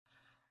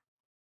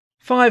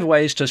5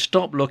 ways to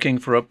stop looking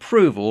for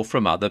approval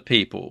from other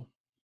people.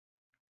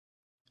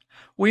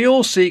 We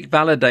all seek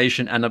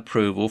validation and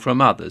approval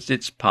from others.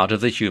 It's part of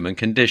the human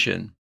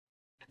condition.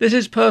 This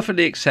is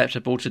perfectly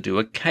acceptable to do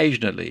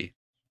occasionally.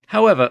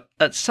 However,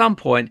 at some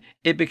point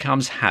it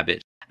becomes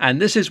habit, and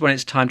this is when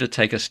it's time to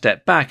take a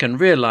step back and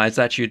realize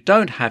that you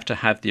don't have to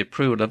have the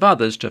approval of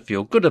others to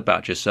feel good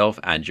about yourself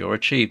and your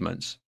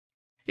achievements.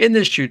 In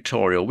this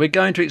tutorial, we're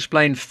going to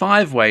explain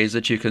 5 ways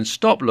that you can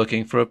stop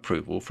looking for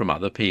approval from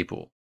other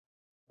people.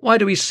 Why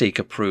do we seek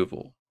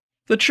approval?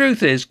 The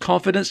truth is,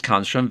 confidence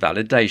comes from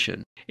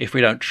validation. If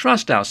we don't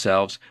trust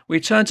ourselves, we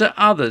turn to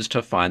others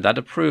to find that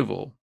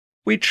approval.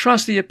 We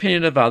trust the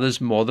opinion of others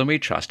more than we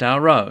trust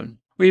our own.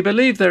 We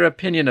believe their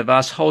opinion of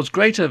us holds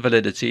greater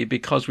validity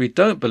because we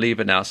don't believe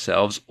in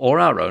ourselves or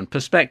our own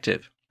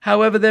perspective.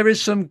 However, there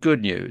is some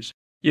good news.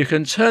 You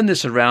can turn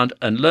this around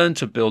and learn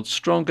to build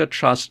stronger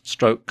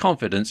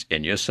trust/confidence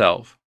in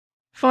yourself.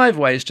 5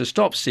 ways to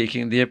stop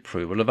seeking the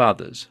approval of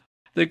others.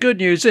 The good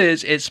news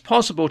is it's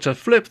possible to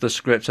flip the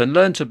script and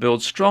learn to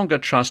build stronger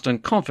trust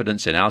and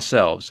confidence in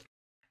ourselves.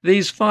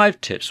 These 5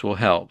 tips will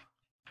help.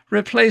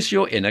 Replace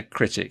your inner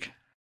critic.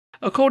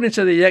 According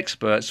to the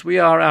experts, we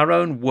are our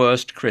own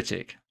worst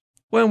critic.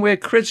 When we're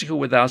critical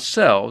with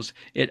ourselves,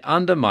 it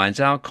undermines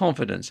our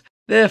confidence.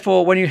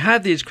 Therefore, when you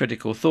have these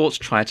critical thoughts,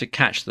 try to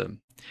catch them,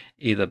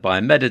 either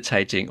by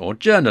meditating or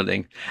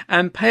journaling,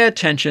 and pay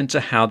attention to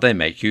how they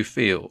make you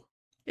feel.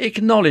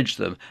 Acknowledge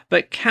them,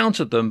 but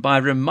counter them by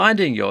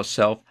reminding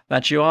yourself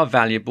that you are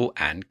valuable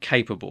and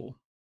capable.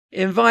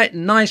 Invite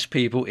nice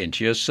people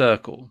into your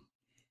circle.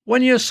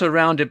 When you're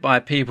surrounded by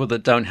people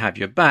that don't have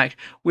your back,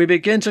 we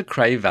begin to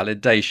crave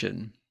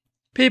validation.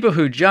 People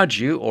who judge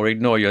you or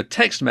ignore your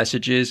text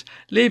messages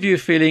leave you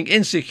feeling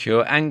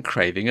insecure and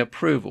craving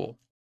approval.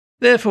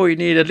 Therefore, you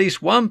need at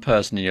least one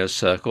person in your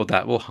circle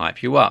that will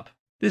hype you up.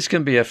 This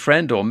can be a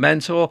friend or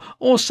mentor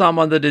or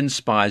someone that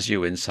inspires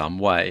you in some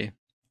way.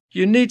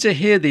 You need to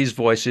hear these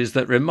voices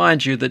that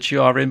remind you that you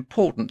are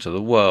important to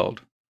the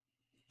world.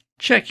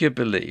 Check your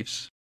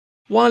beliefs.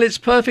 While it's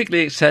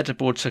perfectly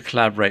acceptable to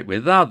collaborate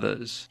with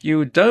others,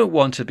 you don't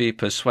want to be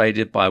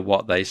persuaded by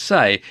what they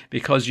say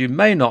because you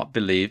may not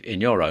believe in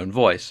your own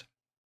voice.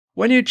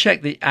 When you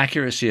check the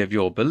accuracy of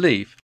your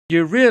belief,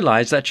 you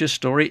realize that your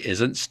story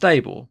isn't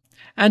stable,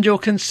 and you'll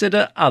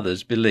consider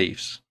others'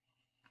 beliefs.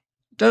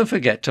 Don't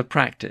forget to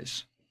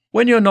practice.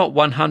 When you're not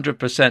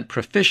 100%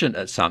 proficient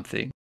at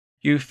something,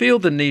 you feel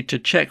the need to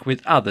check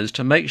with others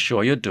to make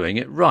sure you're doing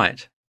it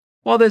right.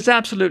 While there's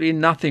absolutely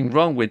nothing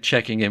wrong with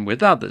checking in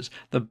with others,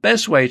 the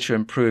best way to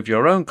improve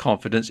your own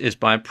confidence is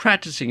by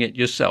practicing it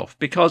yourself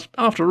because,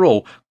 after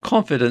all,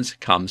 confidence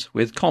comes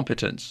with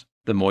competence.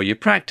 The more you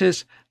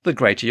practice, the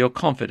greater your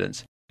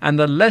confidence, and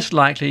the less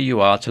likely you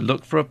are to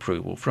look for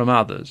approval from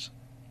others.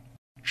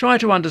 Try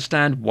to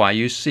understand why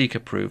you seek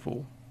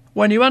approval.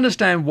 When you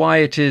understand why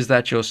it is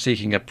that you're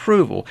seeking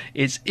approval,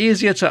 it's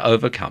easier to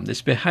overcome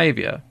this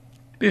behavior.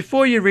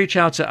 Before you reach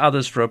out to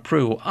others for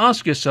approval,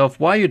 ask yourself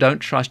why you don't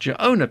trust your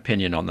own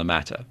opinion on the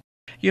matter.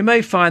 You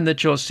may find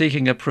that you're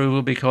seeking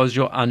approval because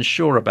you're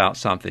unsure about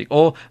something,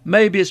 or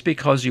maybe it's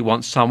because you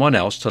want someone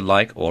else to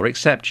like or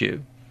accept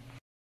you.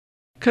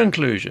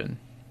 Conclusion.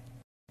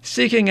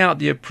 Seeking out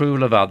the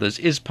approval of others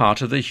is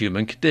part of the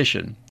human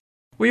condition.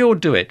 We all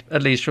do it,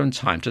 at least from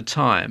time to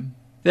time.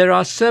 There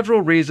are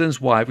several reasons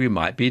why we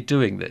might be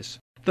doing this.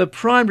 The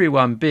primary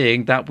one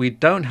being that we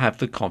don't have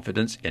the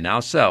confidence in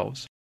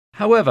ourselves.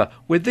 However,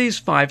 with these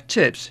 5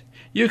 tips,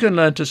 you can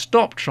learn to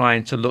stop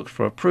trying to look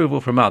for approval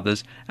from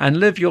others and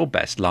live your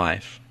best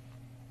life.